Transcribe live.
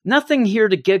Nothing here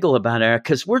to giggle about, Eric,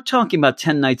 because we're talking about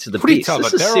 10 Nights of the What are you Beast. talking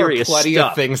This about? is There serious are plenty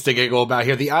stuff. of things to giggle about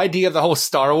here. The idea of the whole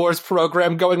Star Wars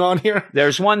program going on here.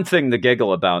 There's one thing to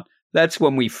giggle about. That's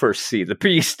when we first see the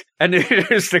Beast. And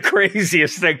it is the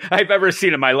craziest thing I've ever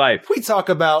seen in my life. We talk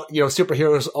about,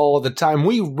 superheroes all the time.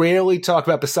 We rarely talk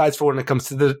about, besides for when it comes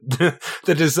to the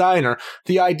designer,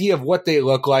 the idea of what they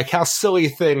look like, how silly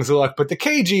things look. But the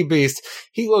KG Beast,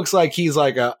 he looks like he's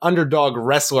like a underdog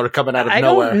wrestler coming out of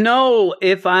nowhere. I don't know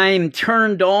if I'm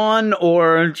turned on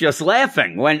or just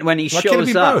laughing when he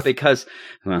shows up both? because,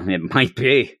 well, it might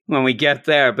be when we get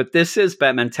there. But this is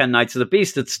Batman 10 Nights of the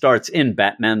Beast. It starts in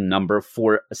Batman number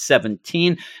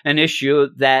 417, an issue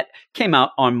that came out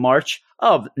on March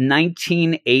of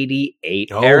 1988.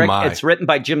 Oh, Eric, my. It's written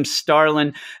by Jim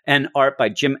Starlin and art by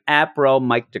Jim Apro,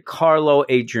 Mike DiCarlo,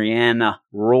 Adriana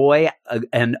Roy,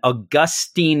 and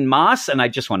Augustine Moss. And I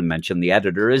just want to mention the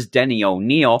editor is Denny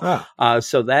O'Neil.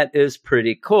 So that is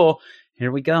pretty cool.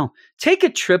 Here we go. Take a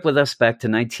trip with us back to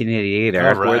 1988,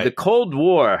 Eric, All right. where the Cold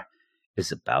War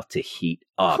is about to heat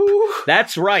up. Whew.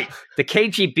 That's right. The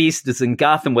KG Beast is in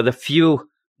Gotham with a few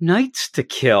nights to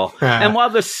kill. And while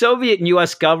the Soviet and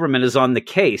U.S. government is on the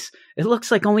case, it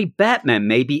looks like only Batman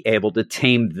may be able to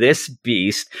tame this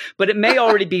beast, but it may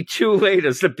already be too late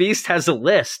as the Beast has a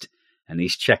list, and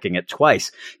he's checking it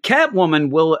twice. Catwoman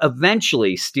will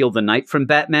eventually steal the night from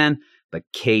Batman, but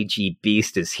KG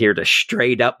Beast is here to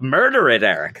straight up murder it,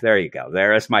 Eric. There you go.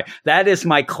 That is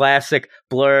my classic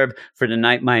blurb for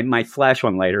tonight. My flash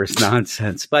one later is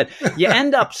nonsense. But you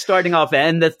end up starting off,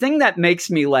 and the thing that makes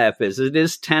me laugh is it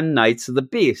is 10 Nights of the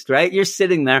Beast, right? You're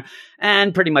sitting there,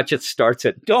 and pretty much it starts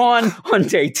at dawn on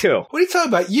day 2. What are you talking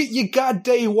about? You got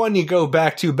day 1 you go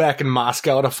back in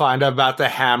Moscow to find out about the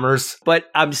hammers. But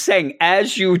I'm saying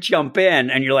as you jump in,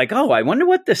 and you're like, oh, I wonder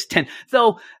what this 10...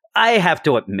 Though... I have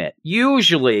to admit,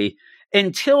 usually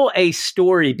until a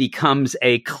story becomes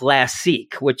a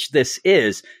classique, which this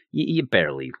is, you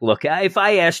barely look at. If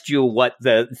I asked you what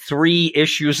the 3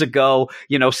 issues ago,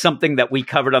 something that we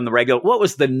covered on the regular, what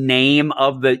was the name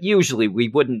of usually we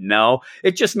wouldn't know.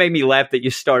 It just made me laugh that you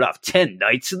start off 10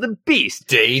 Nights of the Beast.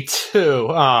 Day 2.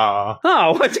 Oh,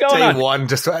 what's going on? Day 1,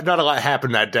 just not a lot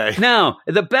happened that day. No,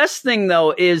 the best thing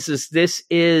though is this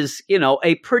is,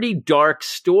 a pretty dark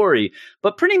story,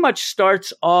 but pretty much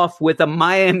starts off with a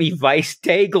Miami Vice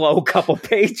day glow couple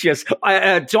pages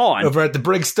at dawn. Over at the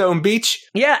Brigstone Beach?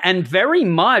 Yeah, and very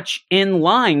much in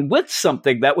line with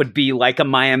something that would be like a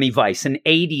Miami Vice, an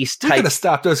 80s We're type. going to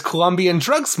stop those Colombian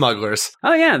drug smugglers.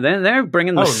 Oh, yeah, they're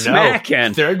bringing the smack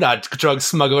in. They're not drug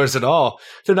smugglers at all.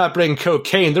 They're not bringing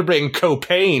cocaine. They're bringing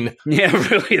copain. Yeah,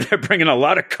 really, they're bringing a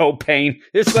lot of copain.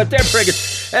 It's what they're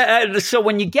bringing. So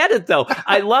when you get it, though,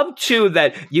 I love, too,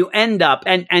 that you end up,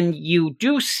 and you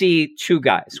do see 2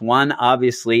 guys. One,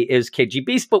 obviously, is KG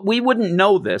Beast, but we wouldn't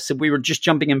know this if we were just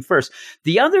jumping in first.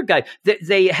 The other guy,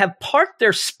 they have parked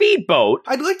their speedboat.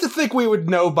 I'd like to think we would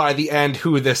know by the end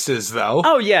who this is, though.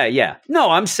 Oh, yeah. No,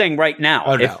 I'm saying right now,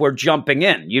 Oh, no. if we're jumping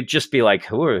in, you'd just be like,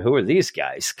 who are these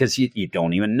guys? Because you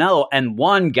don't even know. And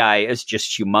one guy is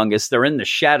just humongous. They're in the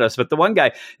shadows. But the one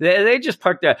guy, they just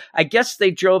parked there. I guess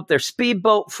they drove their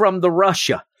speedboat from the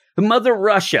Russia. Mother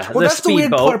Russia. Well, that's the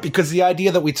weird part, because the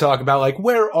idea that we talk about, like,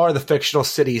 where are the fictional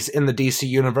cities in the DC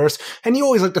universe? And you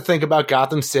always like to think about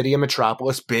Gotham City and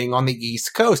Metropolis being on the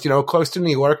East Coast, close to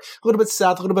New York, a little bit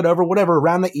south, a little bit over, whatever,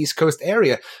 around the East Coast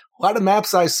area. A lot of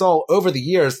maps I saw over the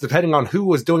years, depending on who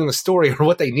was doing the story or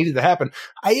what they needed to happen,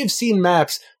 I have seen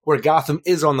maps where Gotham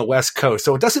is on the West Coast.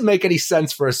 So it doesn't make any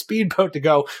sense for a speedboat to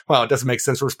go, well, it doesn't make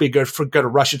sense for a speedboat to go to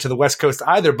Russia to the West Coast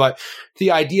either, but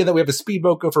the idea that we have a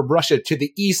speedboat go from Russia to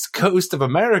the East Coast of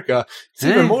America is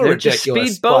even more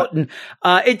ridiculous. Speedboat, and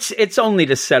it's only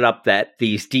to set up that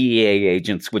these DEA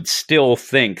agents would still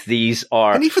think these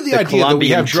are and even the idea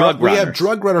Colombian that we have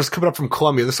drug runners coming up from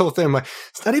Colombia. This whole thing, I'm like,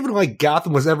 it's not even like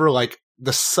Gotham was ever like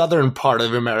the southern part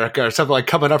of America or something, like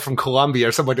coming up from Colombia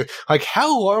or something like that. Like,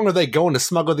 how long are they going to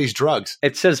smuggle these drugs?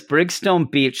 It says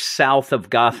Brigstone Beach south of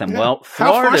Gotham. Yeah. Well,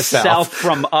 How far Florida's south? south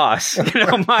from us.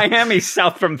 Miami's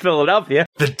south from Philadelphia.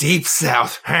 The deep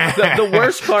south. The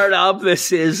worst part of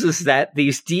this is that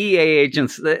these DEA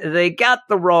agents, they got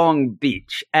the wrong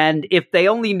beach. And if they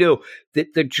only knew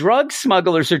that the drug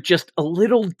smugglers are just a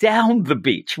little down the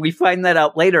beach. We find that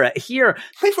out later. Here,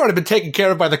 they've already been taken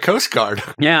care of by the Coast Guard.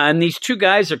 Yeah, and these 2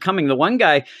 guys are coming. The one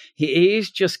guy, he's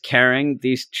just carrying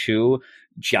these 2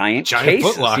 giant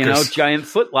cases, giant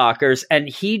footlockers, and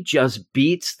he just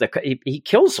beats he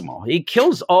kills them all. He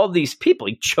kills all these people.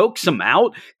 He chokes them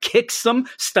out, kicks them,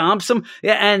 stomps them,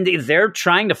 and they're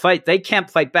trying to fight. They can't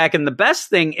fight back. And the best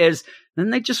thing is then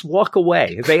they just walk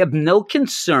away. They have no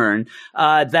concern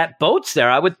that Boat's there.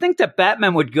 I would think that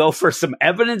Batman would go for some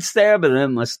evidence there, but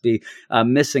then must be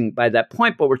missing by that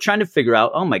point. But we're trying to figure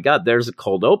out, oh my God, there's a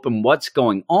cold open. What's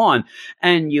going on?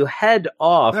 And you head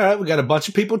off. All right, we got a bunch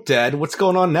of people dead. What's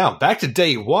going on now? Back to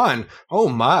day one. Oh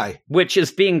my. Which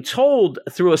is being told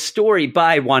through a story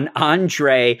by one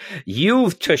Andrei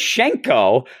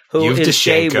Yevtushenko, who is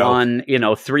day one,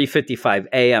 3:55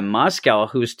 a.m. Moscow,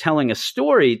 who's telling a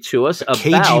story to us about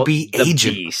KGB the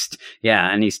agent. Beast.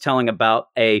 Yeah, and he's telling about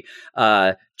a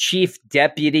chief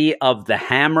deputy of the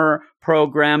Hammer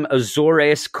program,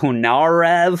 Azores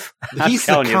Konarev. He's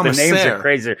the commissaire. The names are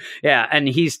crazy. Yeah, and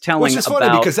he's telling Which is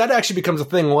funny because that actually becomes a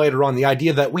thing later on. The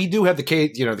idea that we do have the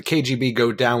KGB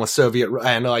go down with Soviet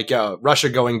and Russia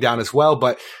going down as well,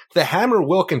 but the Hammer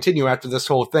will continue after this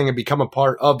whole thing and become a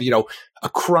part of, a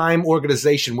crime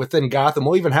organization within Gotham.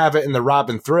 We'll even have it in the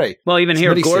Robin 3. Well, even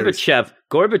here,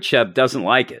 Gorbachev doesn't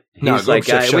like it. He's like,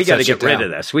 we got to get rid of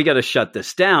this. We got to shut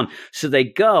this down. So they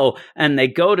go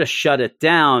to shut it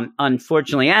down,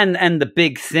 unfortunately. And the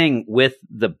big thing with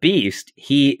the Beast,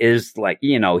 he is like,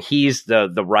 he's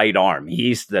the right arm.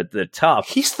 He's the tough.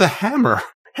 He the hammer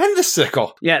and the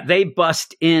sickle. Yeah, they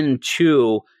bust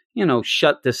into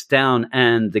shut this down,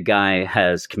 and the guy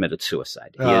has committed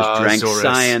suicide. He has drank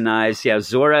cyanide. Yeah,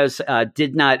 Zores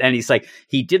did not, and he's like,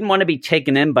 he didn't want to be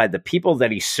taken in by the people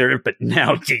that he served, but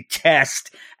now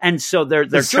detest. And so they're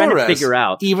trying to figure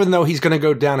out. Even though he's going to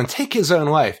go down and take his own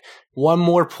life, one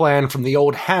more plan from the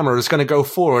old Hammer is going to go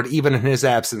forward, even in his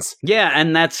absence. Yeah,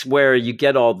 and that's where you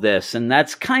get all this, and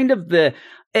that's kind of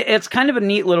it's kind of a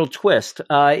neat little twist,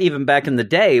 even back in the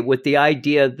day, with the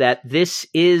idea that this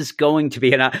is going to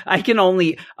be, and I can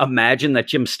only imagine that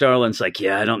Jim Starlin's like,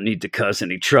 yeah, I don't need to cause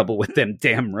any trouble with them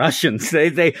damn Russians. So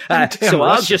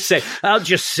Russians. I'll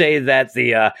just say that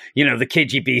the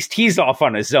KGB Beast, he's off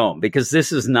on his own because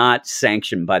this is not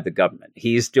sanctioned by the government.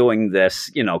 He's doing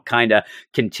this, kind of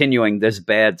continuing this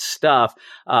bad stuff,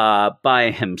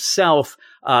 by himself.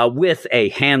 With a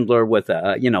handler, with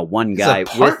one guy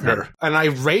with him. An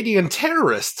Iranian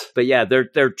terrorist. But yeah,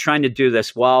 they're trying to do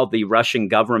this while the Russian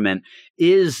government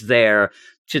is there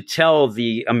to tell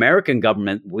the American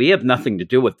government, we have nothing to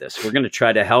do with this. We're going to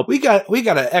try to help. We got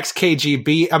an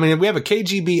ex-KGB. I mean, we have a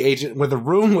KGB agent with a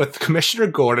room with Commissioner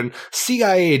Gordon,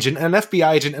 CIA agent, an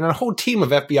FBI agent, and a whole team of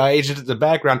FBI agents in the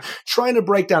background trying to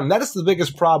break down. That is the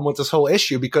biggest problem with this whole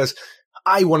issue because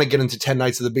I want to get into 10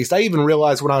 Nights of the Beast. I even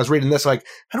realized when I was reading this, I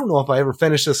don't know if I ever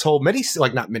finished this whole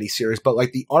not mini-series, but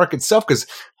the arc itself, because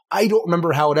I don't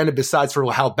remember how it ended besides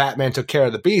for how Batman took care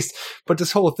of the Beast. But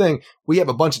this whole thing, we have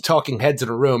a bunch of talking heads in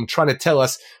a room trying to tell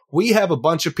us we have a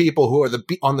bunch of people who are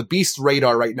on the Beast's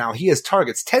radar right now. He has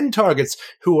 10 targets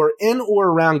who are in or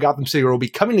around Gotham City or will be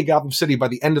coming to Gotham City by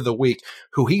the end of the week,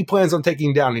 who he plans on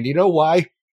taking down. And you know why?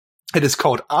 It is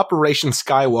called Operation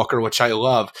Skywalker, which I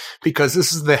love, because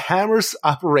this is the Hammer's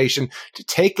operation to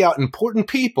take out important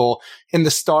people in the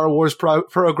Star Wars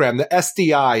program, the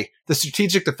SDI, the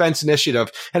Strategic Defense Initiative.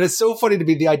 And it's so funny to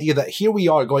me, the idea that here we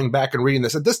are going back and reading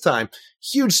this at this time,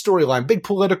 huge storyline, big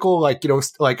political,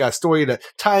 a story to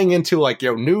tying into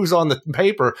news on the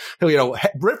paper,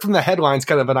 ripped from the headlines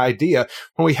kind of an idea.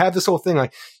 When we have this whole thing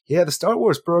the Star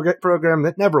Wars program,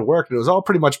 that never worked. It was all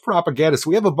pretty much propaganda. So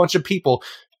we have a bunch of people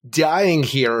dying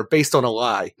here based on a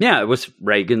lie. Yeah, it was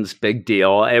Reagan's big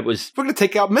deal. We're going to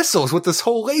take out missiles with this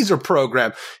whole laser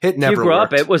program. It never you grew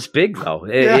worked. Up, it was big though.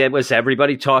 It was,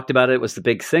 everybody talked about it. It was the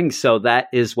big thing. So that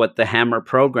is what the Hammer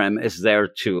program is there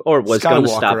to, or was going to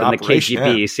stop. And the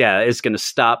KGB, is going to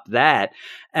stop that.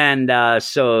 And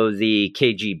so the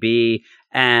KGB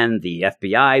and the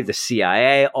FBI, the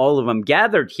CIA, all of them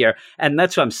gathered here. And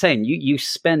that's what I'm saying. You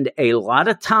spend a lot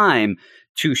of time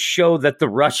to show that the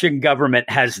Russian government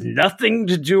has nothing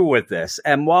to do with this.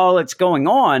 And while it's going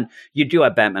on, you do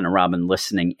have Batman and Robin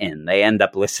listening in. They end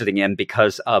up listening in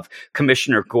because of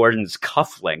Commissioner Gordon's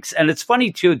cufflinks. And it's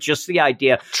funny, too, just the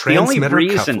idea. The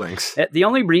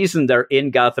only reason they're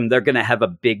in Gotham, they're going to have a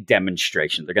big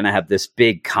demonstration. They're going to have this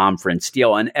big conference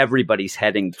deal, and everybody's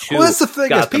heading to Well, that's the thing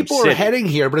Gotham is people City. are heading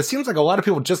here, but it seems like a lot of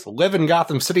people just live in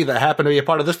Gotham City that happen to be a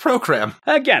part of this program.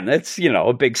 Again, it's,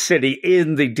 a big city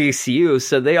in the DCU,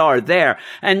 so they are there.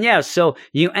 And yeah, so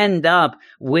you end up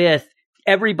with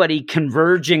everybody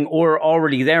converging or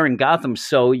already there in Gotham.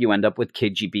 So you end up with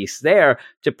KGB's there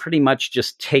to pretty much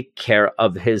just take care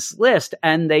of his list.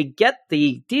 And they get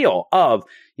the deal of,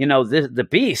 the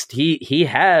Beast, he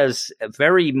has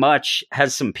very much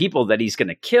has some people that he's going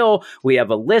to kill. We have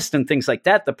a list and things like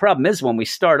that. The problem is when we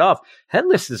start off,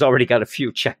 Headless has already got a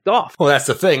few checked off. Well, that's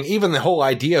the thing. Even the whole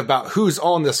idea about who's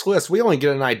on this list, we only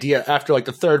get an idea after like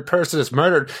the third person is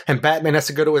murdered and Batman has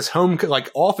to go to his home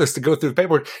office to go through the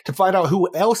paperwork to find out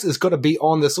who else is going to be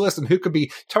on this list and who could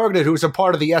be targeted, who's a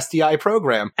part of the SDI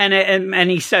program. And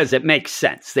he says it makes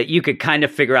sense that you could kind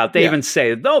of figure out. They even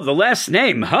say, the last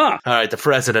name, huh? All right, the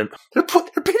president. They're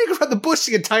beating around the bush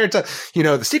the entire time.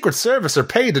 The Secret Service are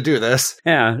paid to do this.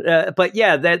 Yeah, but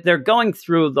they're going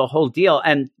through the whole deal,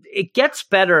 and it gets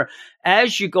better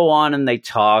as you go on and they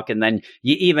talk, and then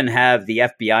you even have the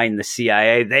FBI and the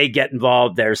CIA. They get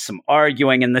involved. There's some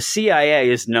arguing, and the CIA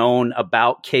is known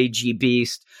about KG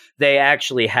Beast. They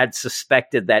actually had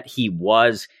suspected that he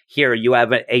was here. You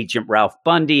have an Agent Ralph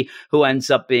Bundy, who ends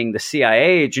up being the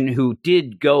CIA agent who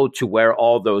did go to where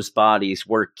all those bodies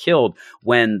were killed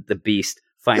when the Beast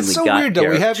finally it's so got weird, though. there.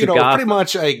 We have, pretty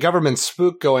much a government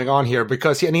spook going on here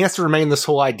because he has to remain this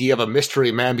whole idea of a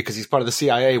mystery man because he's part of the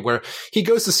CIA where he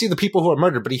goes to see the people who are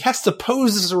murdered, but he has to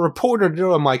pose as a reporter to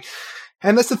do him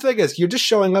and that's the thing is, you're just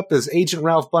showing up as Agent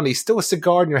Ralph Bundy, still a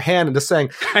cigar in your hand and just saying,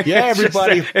 yeah,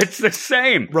 everybody. It's the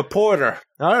same. Reporter.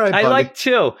 All right, I Bundy. like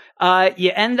too.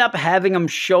 You end up having him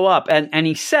show up, and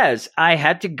he says, I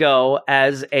had to go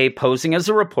posing as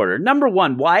a reporter. Number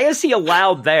one, why is he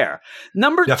allowed there?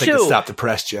 Number Nothing two, can stop the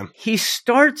press, Jim. He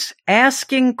starts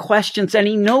asking questions, and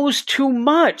he knows too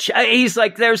much. He's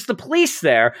like, there's the police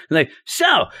there. Like,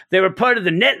 so, they were part of the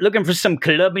net looking for some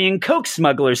Colombian coke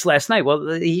smugglers last night.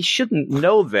 Well, he shouldn't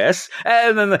know this.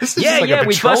 And then,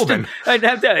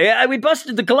 we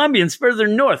busted the Colombians further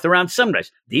north around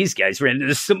Sunrise. These guys ran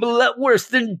into some a lot worse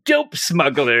than dope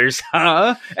smugglers,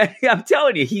 huh? And I'm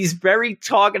telling you, he's very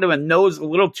talkative and knows a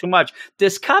little too much.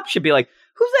 This cop should be like,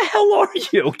 who the hell are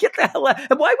you? Get the hell out.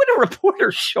 And why would a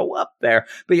reporter show up there?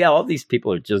 But yeah, all these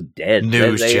people are just dead.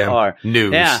 News, they Jim. are.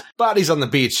 News. Yeah. Bodies on the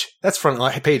beach. That's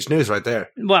front page news right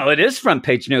there. Well, it is front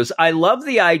page news. I love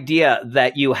the idea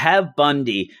that you have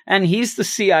Bundy, and he's the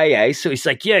CIA, so he's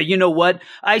like, yeah, you know what?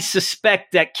 I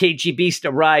suspect that KG Beast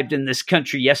arrived in this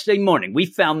country yesterday morning. We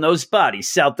found those bodies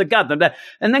south of Gotham.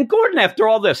 And then Gordon, after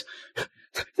all this,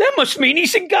 that must mean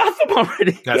he's in Gotham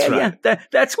already. That's right. Yeah,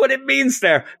 that's what it means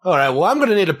there. All right, well, I'm going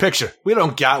to need a picture. We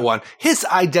don't got one. His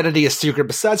identity is secret,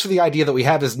 besides for the idea that we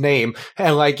have his name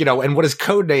and and what his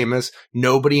code name is.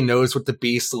 Nobody knows what the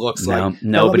Beast looks like.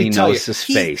 Nobody knows his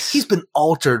face. He's been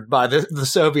altered by the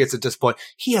Soviets at this point.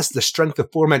 He has the strength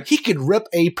of 4 men. He could rip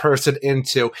a person in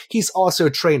two. He's also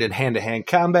trained in hand-to-hand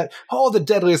combat, all the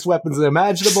deadliest weapons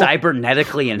imaginable.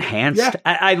 Cybernetically enhanced. Yeah.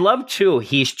 I love, too,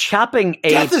 he's chopping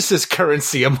Death is his currency.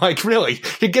 I'm like, really?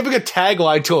 You're giving a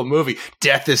tagline to a movie.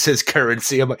 Death is his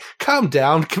currency. I'm like, calm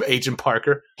down, Agent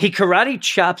Parker. He karate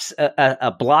chops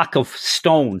a block of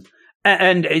stone.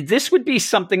 And this would be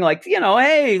something like,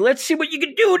 hey, let's see what you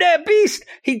can do there, Beast.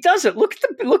 He does it. Look at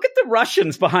the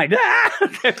Russians behind.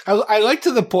 I like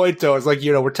to the point, though. It's like,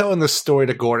 we're telling this story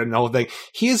to Gordon and the whole thing.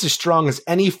 He is as strong as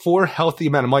any 4 healthy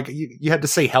men. I'm like, you had to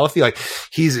say healthy? Like,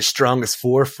 he's as strong as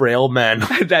 4 frail men.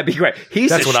 That'd be great.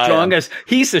 He's as strong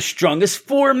as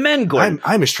 4 men, Gordon.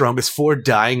 I'm as strong as 4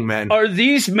 dying men. Are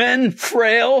these men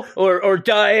frail or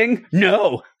dying?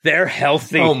 No. They're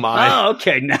healthy. Oh, my. Oh,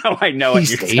 okay. Now I know what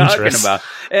you're talking about.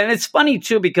 And it's funny,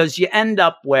 too, because you end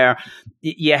up where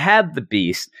you have the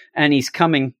Beast, and he's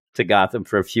coming to Gotham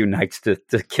for a few nights to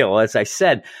kill, as I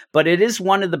said. But it is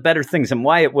one of the better things, and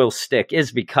why it will stick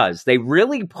is because they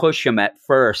really push him at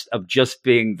first of just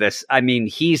being this. I mean,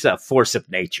 he's a force of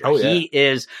nature. Oh, yeah. He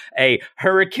is a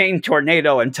hurricane,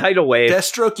 tornado, and tidal wave.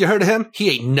 Deathstroke, you heard of him?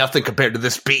 He ain't nothing compared to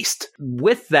this Beast.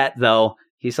 With that, though,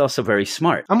 he's also very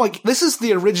smart. I'm like, this is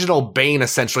the original Bane,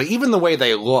 essentially. Even the way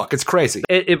they look, it's crazy.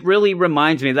 It really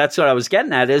reminds me, that's what I was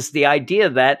getting at, is the idea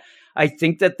that I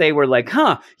think that they were like,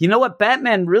 you know what?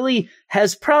 Batman really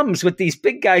has problems with these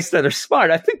big guys that are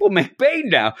smart. I think we'll make Bane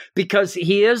now because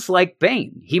he is like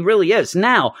Bane. He really is.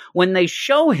 Now, when they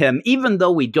show him, even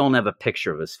though we don't have a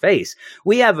picture of his face,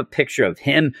 we have a picture of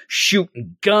him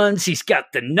shooting guns. He's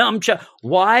got the nunchuck.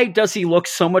 Why does he look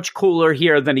so much cooler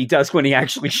here than he does when he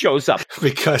actually shows up?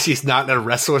 Because he's not in a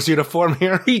wrestler's uniform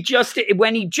here.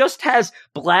 When he just has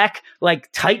black,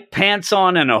 tight pants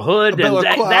on and a hood, and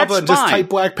that's fine. Just tight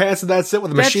black pants. And that's it with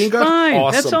a machine gun? Fine.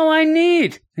 Awesome. That's all I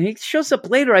need. And he shows up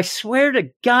later. I swear to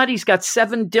God, he's got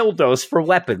 7 dildos for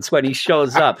weapons when he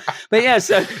shows up. But yeah,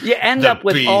 so you end up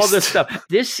with all this stuff.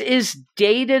 This is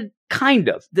dated Kind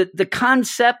of. The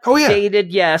concept Oh, yeah.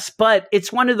 dated, yes, but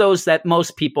it's one of those that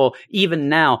most people, even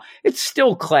now, it's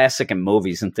still classic in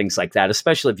movies and things like that,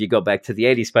 especially if you go back to the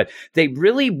 80s, but they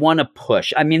really want to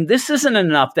push. I mean, this isn't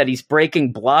enough that he's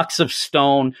breaking blocks of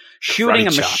stone, shooting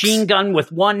a machine gun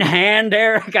with one hand,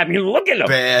 Eric. I mean, look at him.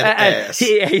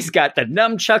 Badass. He's got the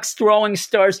nunchucks, throwing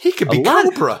stars. He could be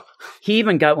Cobra. He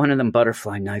even got one of them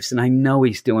butterfly knives, and I know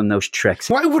he's doing those tricks.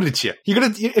 Why wouldn't you?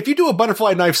 If you do a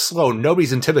butterfly knife slow,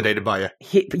 nobody's intimidated by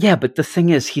you. Yeah, but the thing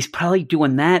is, he's probably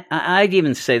doing that. I'd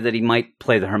even say that he might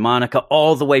play the harmonica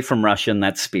all the way from Russia in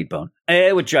that speedboat.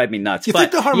 It would drive me nuts. You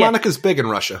think the harmonica's big in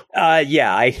Russia?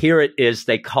 Yeah, I hear it is.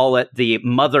 They call it the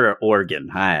mother organ.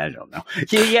 I don't know.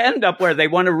 You end up where they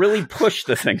want to really push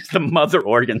the things. The mother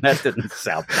organ. That didn't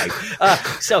sound right.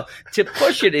 So to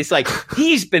push it, it's like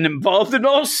he's been involved in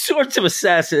all sorts of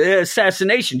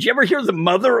assassinations. You ever hear the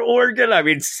mother organ? I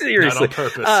mean, seriously. Not on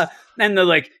purpose. And they're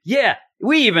like, yeah.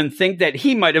 We even think that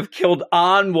he might have killed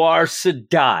Anwar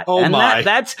Sadat. Oh, and my.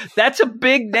 That's a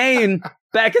big name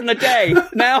back in the day.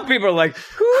 Now people are like,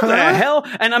 who the hell?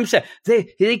 And I'm saying,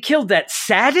 they killed that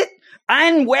Sadat?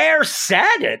 Anwar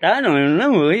Sadat. I don't even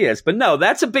know who he is. But no,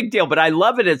 that's a big deal. But I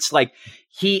love it. It's like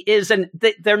he is, and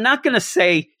they're not going to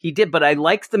say he did, but I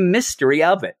like the mystery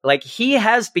of it. Like he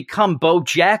has become Bo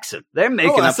Jackson. They're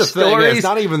making up stories. Thing. It's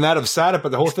not even that of Sadat,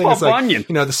 but the whole thing is like, Bunyan.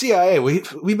 The CIA,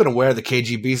 we've been aware of the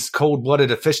KGB's cold-blooded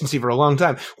efficiency for a long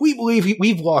time. We believe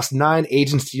we've lost 9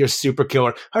 agents to your super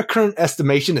killer. Our current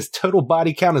estimation is total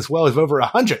body count as well as over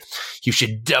 100. You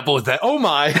should double that. Oh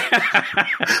my.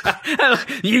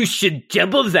 You should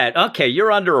double that. Okay,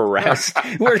 you're under arrest.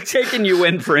 We're taking you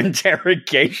in for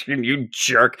interrogation, you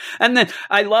jerk. And then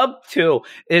I love too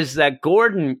is that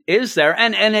Gordon is there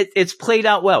and it's played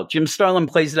out well. Jim Starlin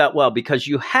plays it out well because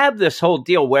you have this whole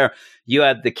deal where you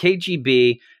have the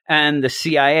KGB and the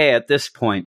CIA at this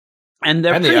point. And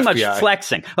they're pretty much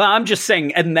flexing. Well, I'm just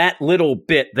saying, and that little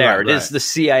bit there, right. Is the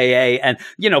CIA and,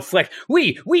 flex.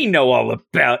 We know all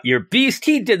about your beast.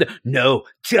 He did no,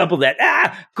 double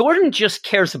that. Gordon just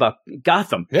cares about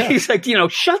Gotham. Yeah. He's like,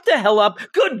 shut the hell up.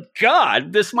 Good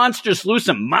God, this monster's loose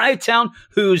in my town.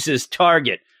 Who's his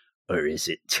target? Or is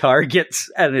it targets?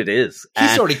 And it is.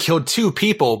 He's already killed 2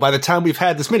 people by the time we've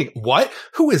had this meeting. What?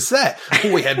 Who is that?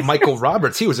 Well, we had Michael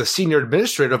Roberts. He was a senior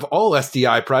administrator of all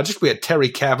SDI projects. We had Terry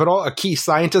Cavanaugh, a key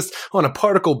scientist on a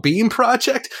particle beam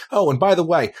project. Oh, and by the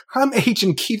way, I'm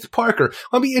Agent Keith Parker.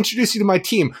 Let me introduce you to my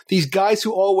team. These guys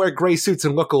who all wear gray suits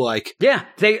and look alike. Yeah,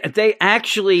 they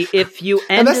actually, if you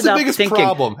ended up thinking, and that's the biggest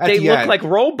problem. They look like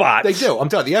robots. They do. I'm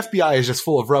telling you, the FBI is just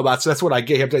full of robots. So that's what I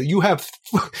get. You have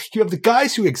the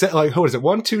guys who like, what is it?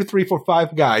 1, 2, 3, 4,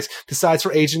 5 guys, besides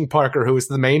for Agent Parker, who is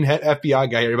the main head FBI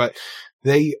guy here, but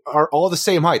they are all the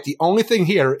same height. The only thing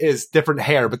here is different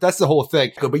hair, but that's the whole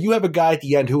thing. But you have a guy at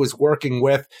the end who is working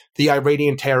with the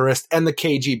Iranian terrorists and the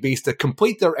KGBs to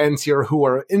complete their ends here, who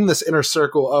are in this inner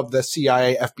circle of the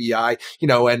CIA, FBI,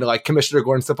 and like Commissioner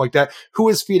Gordon, stuff like that, who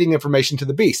is feeding information to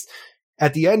the beast.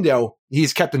 At the end, though,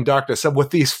 he's kept in darkness. So with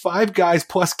these 5 guys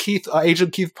plus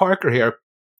Agent Keith Parker here,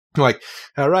 I'm like,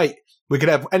 all right. We could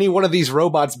have any one of these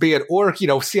robots be it, or,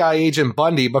 CIA agent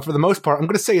Bundy. But for the most part, I'm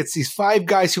going to say it's these 5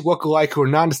 guys who look alike who are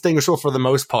non-distinguishable for the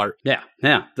most part. Yeah.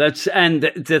 And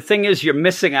the thing is, you're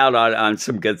missing out on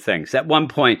some good things. At one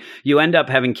point, you end up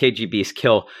having KGBs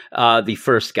kill the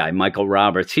first guy, Michael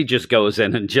Roberts. He just goes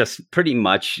in and just pretty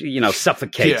much,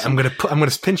 suffocates. Yeah, I'm going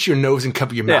to pinch your nose and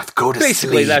cover your mouth. Go to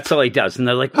basically, sleep. That's all he does. And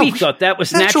they're like, we thought that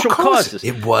was natural causes.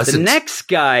 It wasn't. The next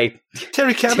guy,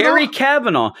 Terry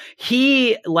Cavanaugh,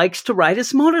 he likes to ride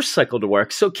his motorcycle to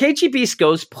work. So KGB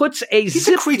goes, puts He's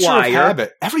zip a creature wire. of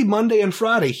habit. Every Monday and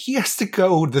Friday, he has to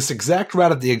go this exact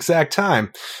route at the exact time.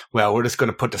 Well, we're just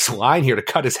going to put this line here to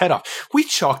cut his head off. We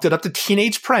chalked it up to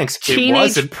teenage pranks.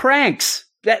 Teenage pranks.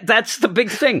 That's the big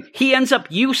thing. He ends up,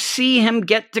 you see him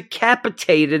get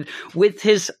decapitated with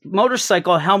his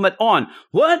motorcycle helmet on.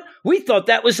 What? We thought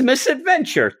that was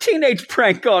misadventure. Teenage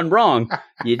prank gone wrong.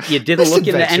 You didn't look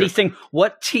into anything.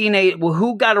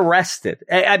 Who got arrested?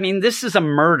 I mean, this is a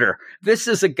murder. This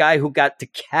is a guy who got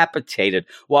decapitated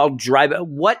while driving.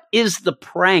 What is the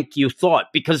prank you thought?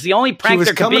 Because the only prank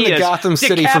there could be is he was coming to Gotham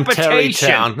City from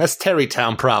Terrytown. That's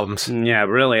Terrytown problems. Yeah,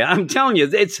 really. I'm telling you,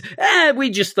 we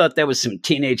just thought there was some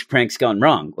teenage pranks gone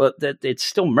wrong. Well, it's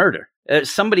still murder.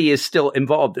 somebody is still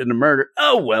involved in a murder.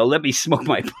 Oh, well, let me smoke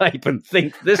my pipe and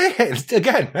think this. Hey,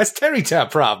 again, that's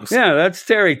Terrytown problems. Yeah, that's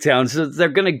Terrytown. So they're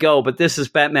going to go, but this is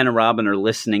Batman and Robin are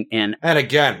listening in. And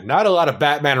again, not a lot of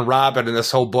Batman and Robin in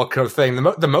this whole book thing.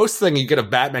 The most thing you get of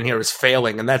Batman here is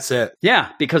failing, and that's it. Yeah,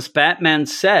 because Batman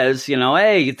says,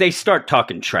 hey, they start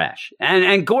talking trash.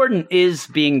 And Gordon is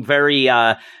being very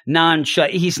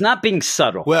nonchalant. He's not being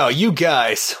subtle. Well, you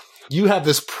guys... You have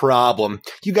this problem.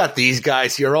 You got these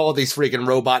guys here, all these freaking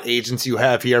robot agents you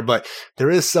have here, but there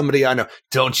is somebody I know.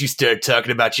 Don't you start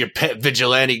talking about your pet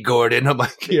vigilante, Gordon. I'm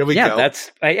like, here we go.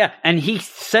 Yeah, and he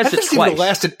says it twice. That doesn't even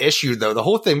last an issue, though. The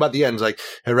whole thing by the end is like,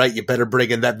 all right, you better bring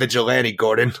in that vigilante,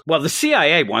 Gordon. Well, the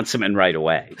CIA wants him in right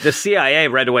away. The CIA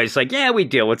right away is like, yeah, we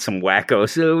deal with some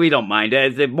wackos. So we don't mind.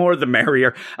 The more the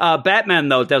merrier. Batman,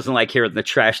 though, doesn't like hearing the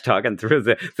trash talking through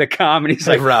the comedy. He's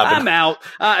like, I'm out.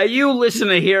 You listen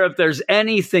to here if there's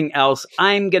anything else,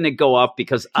 I'm going to go off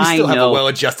because I know. You still have a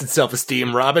well-adjusted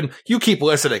self-esteem, Robin. You keep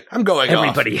listening. I'm going off.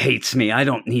 Everybody hates me. I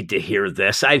don't need to hear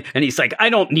this. And he's like,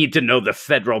 I don't need to know the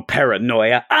federal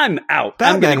paranoia. I'm out.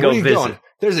 Batman, I'm going to go visit. Going?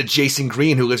 There's a Jason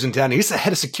Green who lives in town. He's the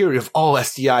head of security of all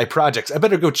SDI projects. I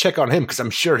better go check on him because I'm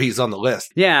sure he's on the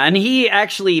list. Yeah, and he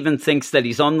actually even thinks that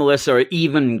he's on the list or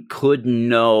even could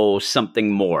know something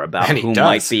more about who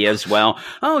might be as well.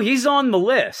 Oh, he's on the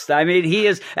list. I mean, he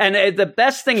is. And the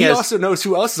best thing is... He also knows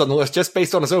who else is on the list just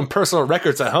based on his own personal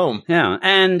records at home. Yeah,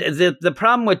 and the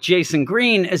problem with Jason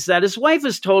Green is that his wife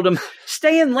has told him,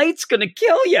 staying late's going to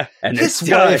kill you. And his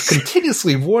wife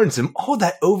continuously warns him all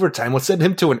that overtime will send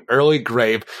him to an early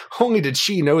grave. Only did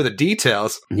she know the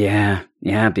details. Yeah,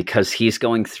 because he's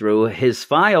going through his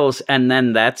files, and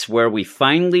then that's where we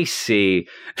finally see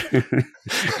the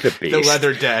beast. The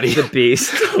leather daddy. The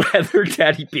beast. The leather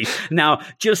daddy beast. Now,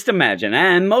 just imagine,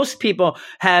 and most people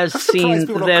have seen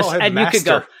this, and you could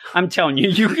go, I'm telling you,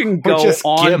 you can go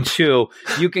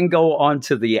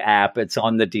onto the app. It's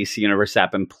on the DC Universe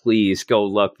app, and please go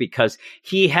look, because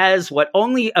he has what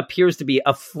only appears to be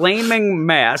a flaming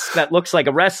mask that looks like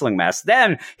a wrestling mask.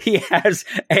 Then he has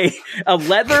a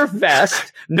leather vest,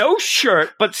 no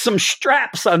shirt, but some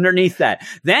straps underneath that.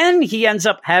 Then he ends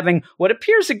up having what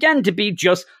appears again to be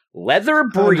just leather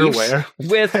briefs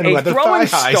with a throwing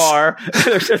star.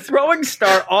 There's a throwing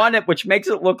star on it, which makes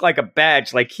it look like a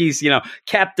badge, like he's,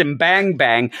 Captain Bang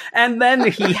Bang. And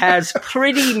then he has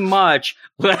pretty much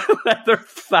leather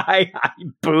thigh-high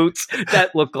boots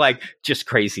that look like just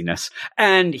craziness.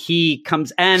 And he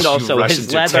comes, and also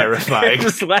his leather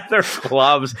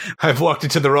gloves. I've walked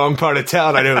into the wrong part of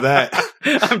town, I know that.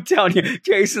 I'm telling you,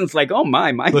 Jason's like, oh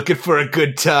my. Looking for a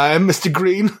good time, Mr.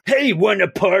 Green? Hey, want a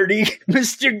party,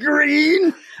 Mr.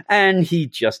 Green? And he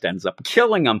just ends up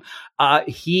killing him. Does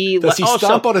he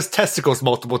stomp on his testicles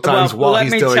multiple times while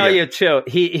he's doing it? Let me tell you, too,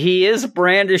 he is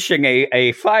brandishing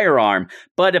a firearm,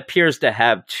 but appears to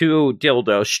have two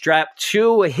dildos strapped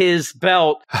to his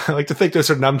belt. I like to think those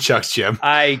are nunchucks, Jim.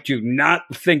 I do not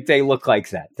think they look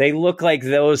like that. They look like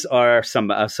those are some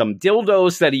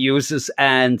dildos that he uses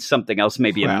and something else,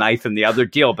 maybe a knife in the other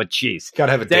deal, but geez.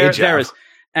 Gotta have a day job.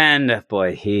 And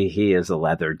boy, he is a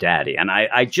leather daddy. And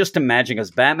I just imagine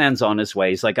as Batman's on his way,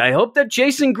 he's like, I hope that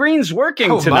Jason Green's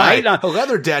working tonight. A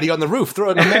leather daddy on the roof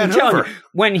throwing a man over.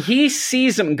 When he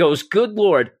sees him, goes, good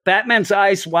Lord, Batman's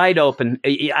eyes wide open.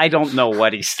 I don't know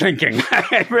what he's thinking.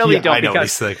 I really don't. I know what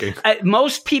he's thinking.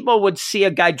 Most people would see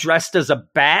a guy dressed as a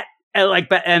bat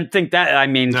and think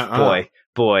that,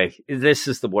 boy, this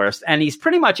is the worst. And he's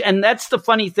pretty much, and that's the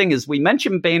funny thing is we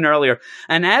mentioned Bane earlier,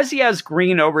 and as he has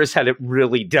green over his head, it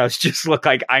really does just look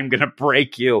like I'm going to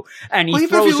break you. And he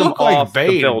throws him off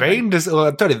the building. Bane does,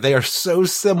 I'm telling you, they are so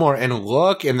similar in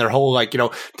look and their whole,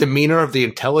 demeanor of the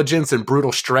intelligence and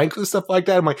brutal strength and stuff like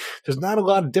that. I'm like, there's not a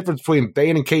lot of difference between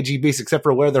Bane and KGBeast except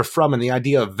for where they're from and the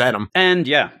idea of Venom. And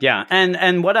yeah.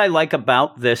 And what I like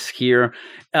about this here,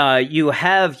 you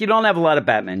don't have a lot of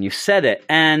Batman. You said it.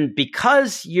 And because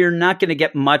you're not going to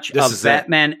get much of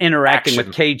Batman interacting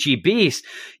with KGBeast,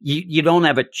 you don't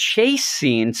have a chase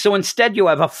scene. So instead you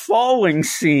have a falling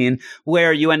scene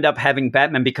where you end up having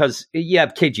Batman, because you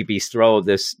have KGBeast throw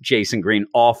this Jason Green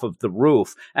off of the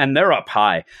roof and they're up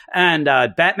high. And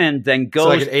Batman then goes... So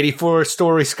like an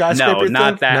 84-story skyscraper? No,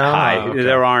 not that high. Okay.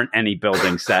 There aren't any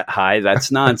buildings that high.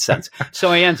 That's nonsense.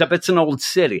 So he ends up, it's an old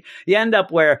city. You end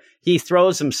up where he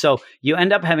throws him. So you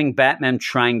end up having Batman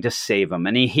trying to save him.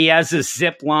 And he has a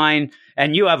zip line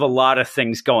And you have a lot of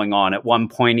things going on. At one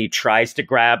point, he tries to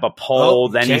grab a pole.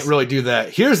 Then can't really do that.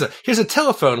 Here's a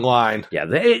telephone line. Yeah,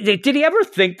 did he ever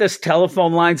think this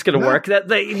telephone line's going to work?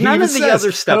 None of the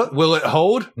other stuff. Will it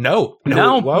hold? No,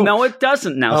 it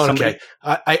doesn't. Now, okay.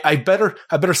 I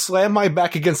better slam my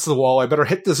back against the wall. I better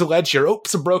hit this ledge here. Oops,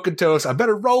 some broken toes. I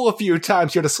better roll a few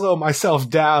times here to slow myself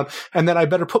down, and then I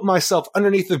better put myself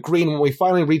underneath the green when we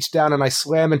finally reach down and I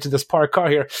slam into this parked car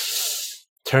here.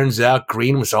 Turns out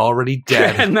Green was already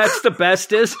dead. And that's the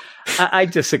best is, I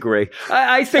disagree.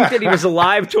 I think that he was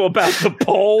alive to about the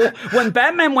pole. When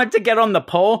Batman went to get on the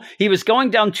pole, he was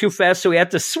going down too fast, so he had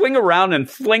to swing around and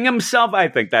fling himself. I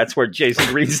think that's where Jason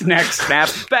Green's neck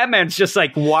snapped. Batman's just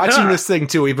like... Watching this thing,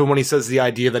 too, even when he says the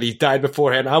idea that he died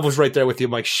beforehand, I was right there with you.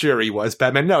 I'm like, sure he was,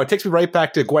 Batman. No, it takes me right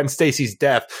back to Gwen Stacy's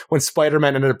death when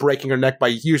Spider-Man ended up breaking her neck by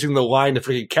using the line to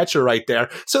freaking catch her right there.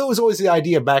 So it was always the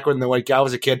idea back when I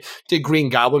was a kid, did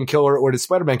Green Goblin kill her or did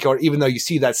Spider-Man kill her? Even though you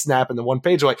see that snap in the one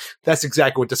page, like that's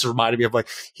exactly what this reminded me of. Like,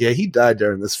 yeah, he died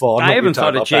during this fall. I haven't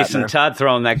thought of Jason Todd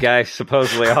throwing that guy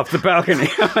supposedly off the balcony.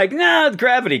 I'm like, no,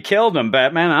 gravity killed him,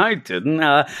 Batman. I didn't.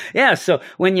 Yeah, so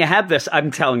when you have this,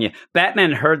 I'm telling you,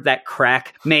 Batman heard that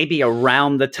crack maybe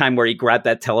around the time where he grabbed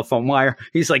that telephone wire.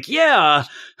 He's like, yeah,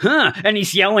 and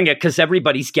he's yelling it because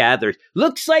everybody's gathered.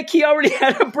 Looks like he already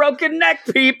had a broken neck,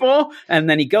 people. And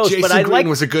then he goes, Jason but I Green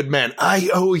was a good man. I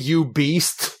owe you,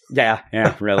 Beast. Yeah,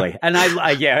 really. And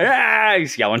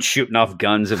he's yelling, shooting off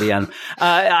guns at the end.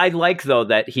 I like, though,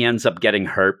 that he ends up getting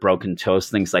hurt, broken toes,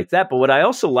 things like that. But what I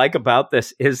also like about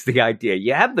this is the idea.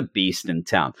 You have the Beast in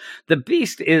town. The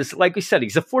Beast is, like we said,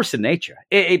 he's a force of nature.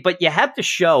 But you have to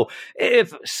show,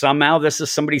 if somehow this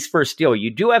is somebody's first deal, you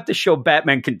do have to show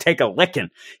Batman can take a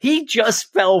licking. He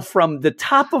just fell from the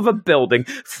top of a building,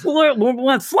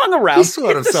 flung around. He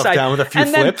slowed himself down with a few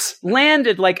flips.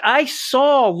 Landed like I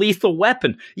saw Lethal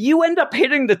Weapon. You end up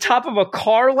hitting the top of a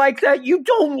car like that, you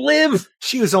don't live.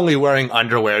 She was only wearing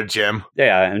underwear, Jim.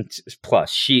 Yeah, and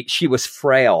plus, she was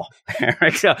frail.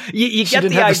 So you get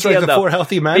the idea, though. 4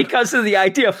 healthy men? Because of the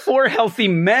idea of 4 healthy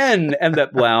men. And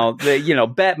that,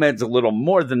 Batman's a little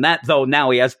more than that, though.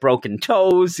 Now he has broken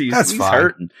toes. He's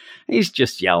hurting. He's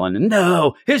just yelling.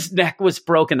 No, his neck was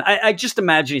broken. I just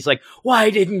imagine he's like, why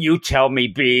didn't you tell me,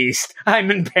 Beast? I'm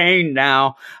in pain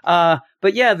now.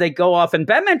 But yeah, they go off and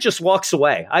Batman just walks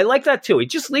away. I like that too. He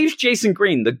just leaves Jason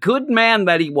Green, the good man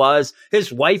that he was,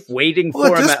 his wife waiting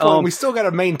for him at home. We still got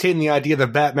to maintain the idea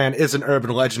that Batman is an urban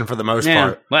legend for the most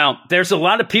part. Well, there's a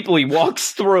lot of people he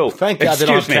walks through. Thank God they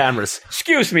don't have cameras.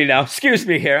 Excuse me now. Excuse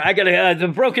me here. I got the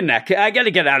broken neck. I got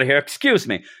to get out of here. Excuse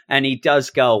me. And he does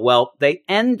go. Well, they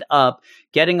end up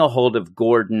getting a hold of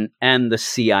Gordon and the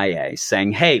CIA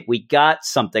saying, hey, we got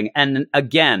something. And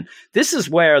again, this is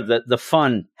where the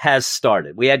fun has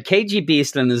started. We had KG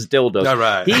Beast and his dildos. All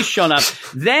right. He's shown up.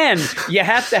 Then you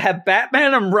have to have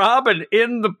Batman and Robin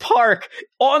in the park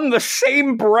on the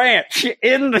same branch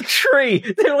in the tree.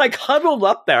 They're like huddled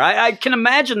up there. I can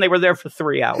imagine they were there for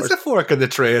 3 hours. It's a fork in the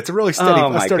tree. It's a really sturdy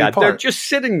part. They're just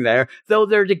sitting there, though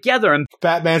they're together. And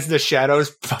Batman's in the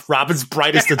shadows. Robin's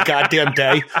brightest of goddamn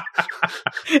day.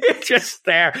 It's just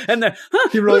there. And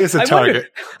he really is a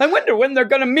target. I wonder when they're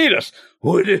going to meet us.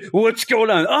 What's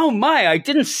going on? Oh, my, I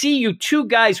didn't see you two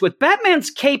guys with Batman's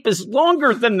cape is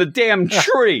longer than the damn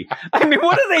tree. I mean,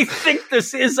 what do they think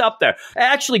this is up there?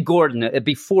 Actually, Gordon,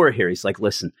 before here, he's like,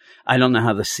 listen, I don't know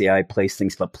how the CIA plays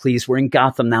things, but please, we're in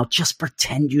Gotham now. Just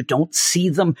pretend you don't see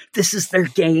them. This is their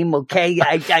game, okay?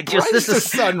 This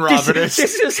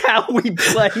is how we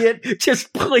play it.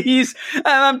 Just please. And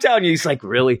I'm telling you, he's like,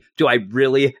 really? Do I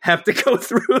really have to go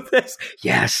through this?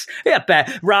 Yes. Yeah,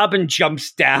 Robin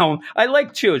jumps down. I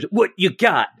like to. What you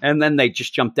got? And then they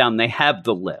just jump down. They have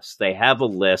the list. They have a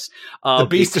list. The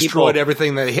Beast destroyed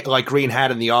everything that Green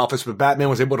had in the office, but Batman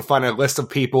was able to find a list of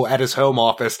people at his home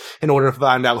office in order to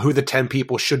find out who the 10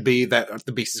 people should be that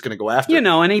the Beast is going to go after.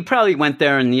 And he probably went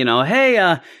there and,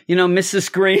 hey,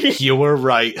 Mrs. Green. You were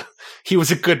right. He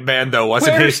was a good man, though,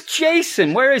 wasn't he? Where's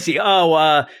Jason? Where is he?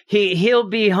 Oh, he'll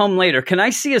be home later. Can I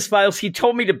see his files? He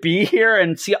told me to be here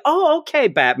and see. Oh, okay,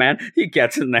 Batman. He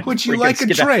gets in there. Would you like a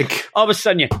drink? All of a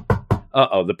sudden,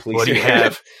 the police. What do you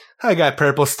have? I got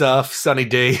purple stuff, Sunny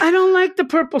D. I don't like the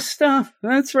purple stuff.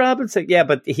 That's Robinson. Yeah,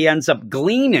 but he ends up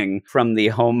gleaning from the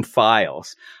home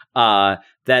files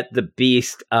that the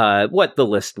Beast, what the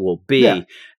list will be. Yeah.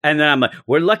 And then I'm like,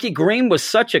 we're lucky Green was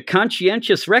such a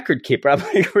conscientious record keeper. I'm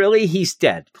like, really? He's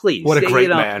dead. Please. What a great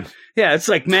man. Yeah, it's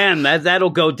like, man, that'll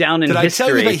go down in history. Did I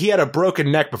tell you that he had a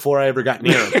broken neck before I ever got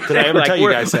near him? Did I ever tell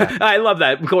you guys that? I love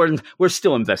that. Gordon, we're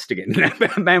still investigating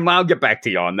that. Man, I'll get back to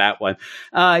you on that one.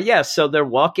 So they're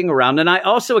walking around. And I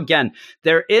also, again,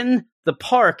 they're in the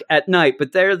park at night,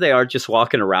 but there they are just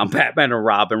walking around, Batman and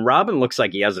Robin. Robin looks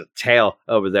like he has a tail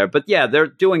over there. But yeah, they're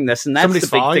doing this, and that's Somebody's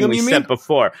the big thing them, we said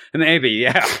before. Maybe,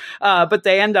 yeah. But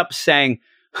they end up saying,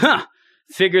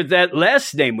 figured that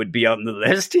last name would be on the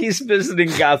list. He's visiting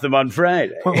Gotham on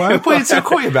Friday. Why are you playing so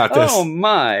coy about this? Oh,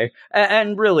 my.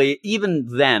 And really, even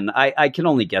then, I can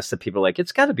only guess that people are like,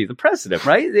 it's got to be the president,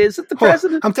 right? Is it the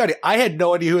president? I'm telling you, I had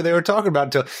no idea who they were talking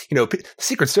about until, the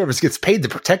Secret Service gets paid to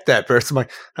protect that person. I'm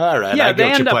like, all right. Yeah,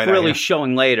 they end up really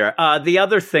showing later. The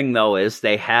other thing, though, is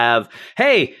they have,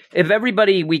 hey, if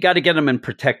everybody, we got to get them in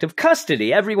protective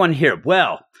custody. Everyone here.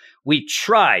 Well, we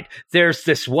tried. There's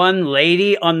this one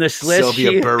lady on this list.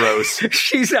 Sylvia Burrows.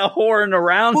 She's a whoring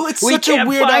around. Well, it's such a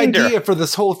weird idea for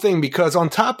this whole thing because on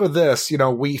top of this,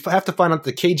 we have to find out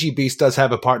the KG Beast does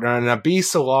have a partner, and Nabi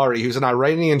Solari, who's an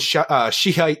Iranian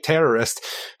Shiite terrorist,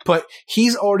 but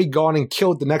he's already gone and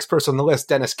killed the next person on the list,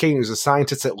 Dennis Kane, who's a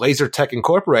scientist at Laser Tech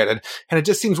Incorporated. And it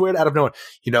just seems weird out of nowhere.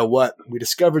 You know what? We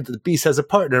discovered that the Beast has a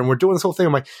partner, and we're doing this whole thing.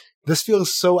 I'm like, this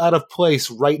feels so out of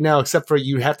place right now, except for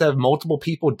you have to have multiple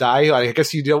people die. I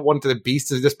guess you don't want the Beast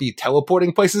to just be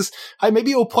teleporting places.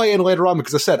 Maybe it'll play in later on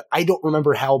because I said, I don't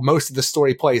remember how most of the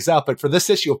story plays out, but for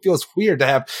this issue, it feels weird to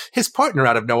have his partner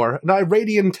out of nowhere, an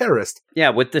Iranian terrorist. Yeah,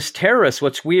 with this terrorist,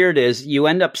 what's weird is you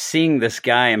end up seeing this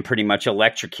guy and pretty much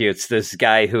electrocutes this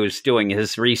guy who's doing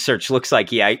his research. Looks like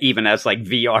he even has like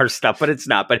VR stuff, but it's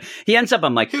not. But he ends up,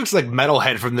 I'm like... He looks like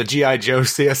Metalhead from the G.I. Joe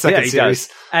second series. Does.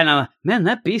 And man,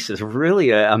 that Beast is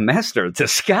really a master of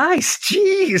disguise.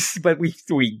 Jeez. But we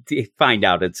find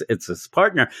out it's his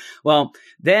partner. Well,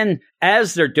 then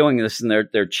as they're doing this and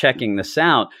they're checking this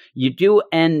out, you do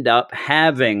end up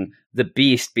having the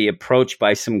Beast be approached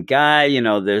by some guy,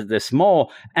 this mole.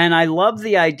 And I love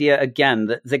the idea, again,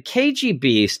 the KG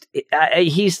Beast,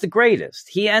 he's the greatest.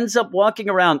 He ends up walking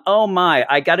around, oh my,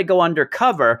 I got to go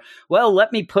undercover. Well,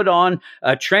 let me put on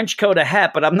a trench coat, a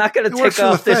hat, but I'm not going to take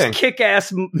off this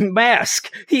kick-ass mask.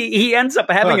 He ends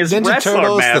up having his Ninja wrestler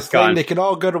Turtles, mask the thing, on. they can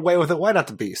all get away with it. Why not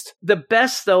the Beast? The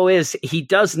best, though, is he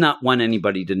does not want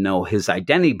anybody to know his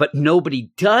identity, but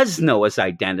nobody does know his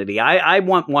identity. I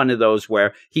want one of those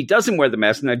where he doesn't wear the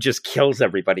mask and then just kills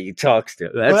everybody he talks to.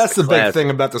 That's the big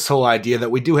thing about this whole idea, that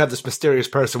we do have this mysterious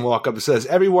person walk up and says,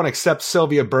 everyone except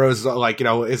Sylvia Burrows,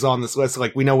 is on this list.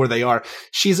 Like, we know where they are.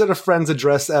 She's at a friend's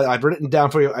address. I've written it down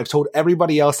for you. I've told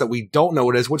everybody else that we don't know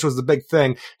what it is, which was the big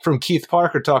thing from Keith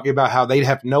Parker talking about how they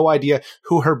have no idea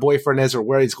who her boyfriend is or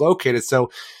where he's located. So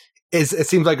it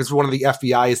seems like it's one of the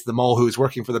FBI is the mole who's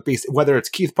working for the Beast. Whether it's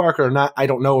Keith Parker or not, I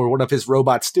don't know, or one of his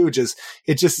robot stooges.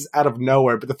 It just is out of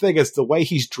nowhere. But the thing is, the way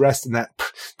he's dressed in that,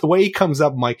 the way he comes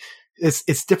up, I'm like,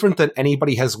 it's different than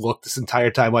anybody has looked this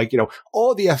entire time. Like,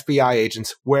 all the FBI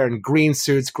agents wearing green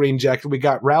suits, green jacket. We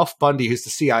got Ralph Bundy, who's the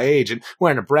CIA agent,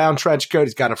 wearing a brown trench coat.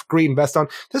 He's got a green vest on.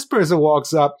 This person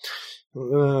walks up.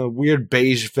 Weird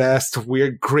beige vest,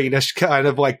 weird greenish kind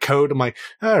of like coat. I'm like,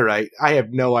 all right, I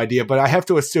have no idea, but I have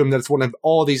to assume that it's one of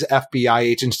all these FBI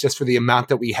agents just for the amount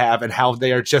that we have and how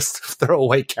they are just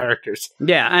throwaway characters.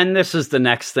 Yeah, and this is the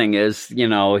next thing is,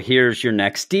 here's your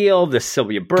next deal. This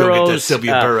Sylvia Burrows. Go get this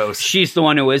Sylvia Burrows. She's the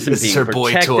one who isn't being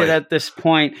protected at this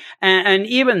point. And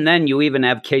even then, you even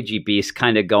have KG Beast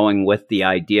kind of going with the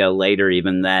idea later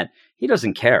even that he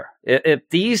doesn't care.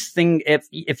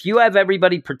 If you have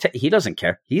everybody protect, he doesn't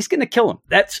care. He's going to kill him.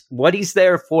 That's what he's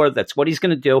there for. That's what he's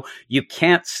going to do. You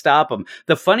can't stop him.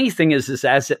 The funny thing is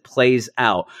as it plays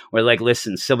out, we're like,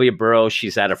 listen, Sylvia Burrows,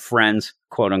 she's at a friend's,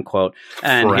 quote unquote,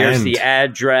 and here's the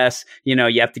address. You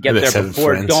have to get there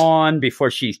before dawn, before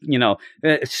she,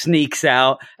 sneaks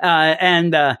out.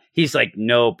 And he's like,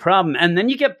 no problem. And then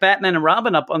you get Batman and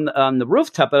Robin up on the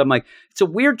rooftop, and I'm like, it's a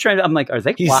weird trend. I'm like, are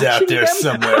they? He's watching out there them?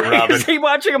 somewhere, Robin. Is he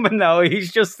watching them? No,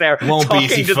 he's just there talking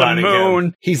to the moon.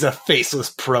 Him. He's a faceless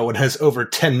pro and has over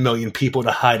 10 million people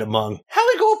to hide among. How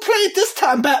we gonna play it this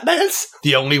time, Batmans?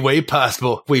 The only way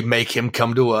possible, we make him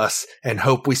come to us and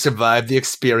hope we survive the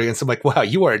experience. I'm like, wow,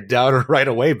 you are a downer right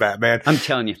away, Batman. I'm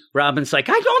telling you, Robin's like,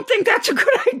 I don't think that's a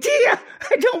good idea.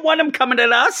 I don't want him coming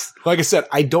at us. Like I said,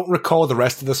 I don't recall the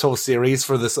rest of this whole series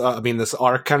for this, this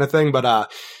arc kind of thing, but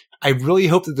I really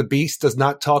hope that the Beast does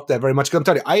not talk that very much. Because I'm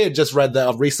telling you, I had just read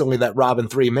recently that Robin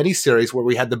 3 miniseries where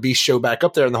we had the Beast show back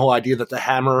up there and the whole idea that the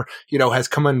Hammer, has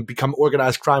come and become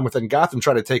organized crime within Gotham,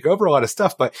 trying to take over a lot of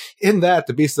stuff. But in that,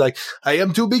 the Beast is like, I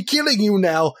am to be killing you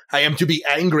now. I am to be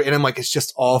angry. And I'm like, it's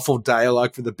just awful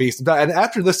dialogue for the Beast. And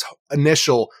after this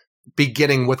initial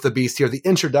beginning with the Beast here, the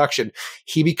introduction,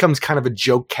 he becomes kind of a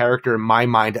joke character in my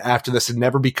mind after this and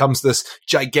never becomes this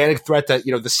gigantic threat that,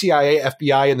 the CIA,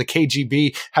 FBI, and the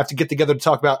KGB have to get together to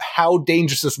talk about how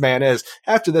dangerous this man is.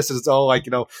 After this, it's all like,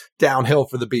 downhill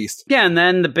for the Beast. Yeah, and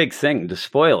then the big thing, to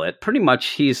spoil it, pretty much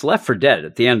he's left for dead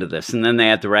at the end of this, and then they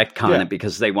had to retcon it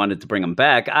because they wanted to bring him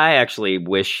back. I actually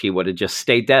wish he would have just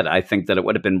stayed dead. I think that it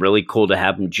would have been really cool to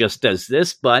have him just as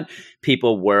this, but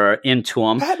people were into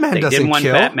him. Batman they doesn't didn't want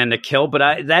kill. Batman to kill,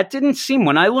 but that didn't seem,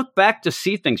 when I look back to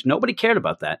see things, nobody cared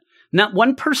about that. Not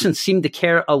one person seemed to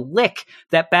care a lick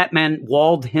that Batman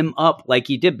walled him up like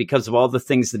he did because of all the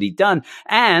things that he'd done.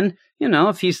 And,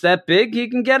 if he's that big, he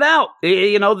can get out.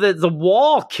 The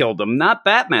wall killed him, not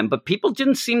Batman. But people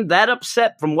didn't seem that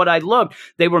upset from what I looked.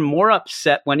 They were more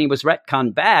upset when he was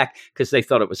retconned back because they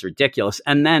thought it was ridiculous.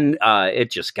 And then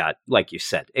it just got, like you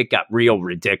said, it got real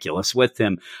ridiculous with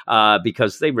him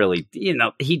because they really,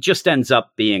 he just ends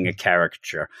up being a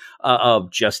caricature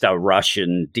of just a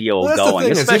Russian deal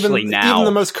going, especially now. Even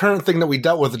the most current thing that we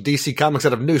dealt with in DC Comics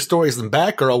out of new stories than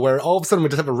Batgirl, where all of a sudden we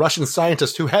just have a Russian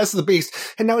scientist who has the Beast,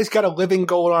 and now he's got a living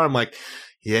gold arm. Like,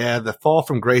 yeah, the fall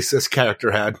from grace this character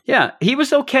had. Yeah, he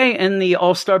was okay in the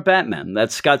All-Star Batman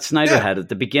that Scott Snyder had at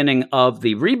the beginning of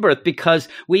the Rebirth, because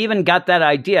we even got that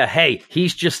idea, hey,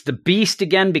 he's just the Beast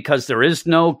again because there is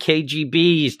no KGB.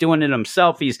 He's doing it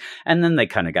himself. And then they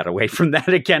kind of got away from that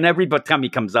again. Every time he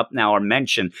comes up now or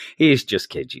mentioned, he's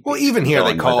just KGB. Well, even here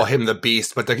they call him the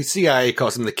Beast, but the CIA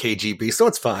calls him the KGB, so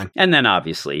it's fine. And then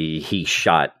obviously he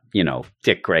shot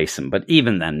Dick Grayson. But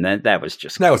even then, that was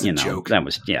just... That was a joke. That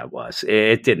was, it was.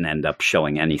 It didn't end up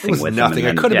showing anything with nothing.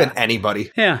 him. It could have been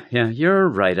anybody. Yeah, you're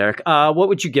right, Eric. What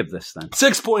would you give this then?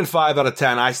 6.5 out of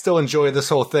 10. I still enjoy this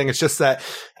whole thing. It's just that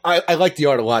I like the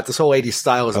art a lot. This whole 80s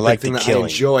style is a big thing that I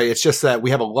enjoy. It's just that we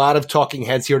have a lot of talking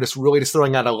heads here, just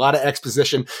throwing out a lot of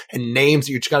exposition and names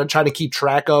that you're just trying to keep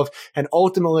track of. And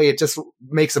ultimately, it just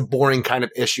makes a boring kind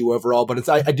of issue overall. But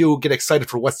I do get excited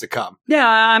for what's to come. Yeah,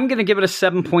 I'm going to give it a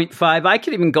 7.5. I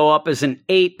could even go up as an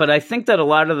 8, but I think that a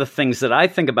lot of the things that I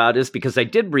think about is because I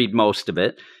did read most of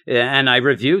it, and I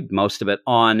reviewed most of it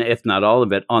on, if not all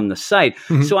of it, on the site.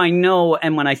 Mm-hmm. So I know,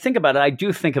 and when I think about it, I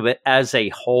do think of it as a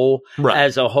whole,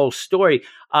 as a whole story.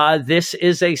 This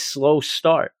is a slow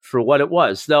start for what it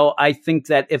was, though I think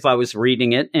that if I was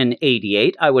reading it in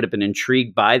 88, I would have been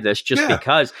intrigued by this just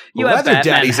because you have Leather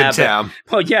Daddy's in town.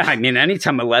 Well, yeah, I mean,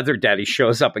 anytime a Leather Daddy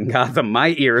shows up in Gotham,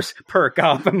 my ears perk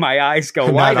up and my eyes go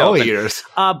wide open. Not all ears.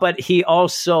 But he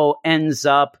also ends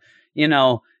up,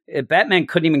 Batman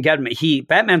couldn't even get him.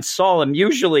 Batman saw him.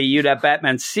 Usually you'd have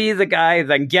Batman see the guy,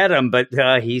 then get him, but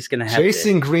he's going to have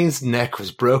Jason Green's neck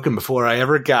was broken before I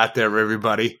ever got there,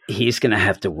 everybody. He's going to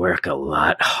have to work a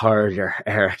lot harder,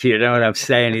 Eric. You know what I'm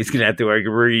saying? He's going to have to work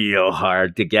real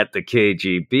hard to get the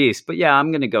KG Beast. But yeah,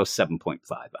 I'm going to go 7.5.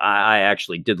 I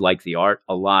actually did like the art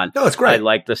a lot. No, it's great. I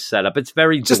like the setup. It's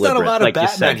very just deliberate. Not a lot of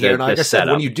Batman here. And like I said,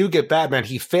 setup. When you do get Batman,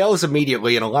 he fails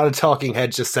immediately, and a lot of talking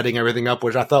heads just setting everything up,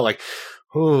 which I thought like,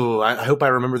 oh, I hope I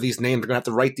remember these names. I'm going to have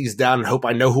to write these down and hope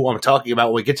I know who I'm talking about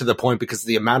when we get to the point because of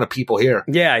the amount of people here.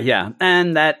 Yeah.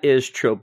 And that is true.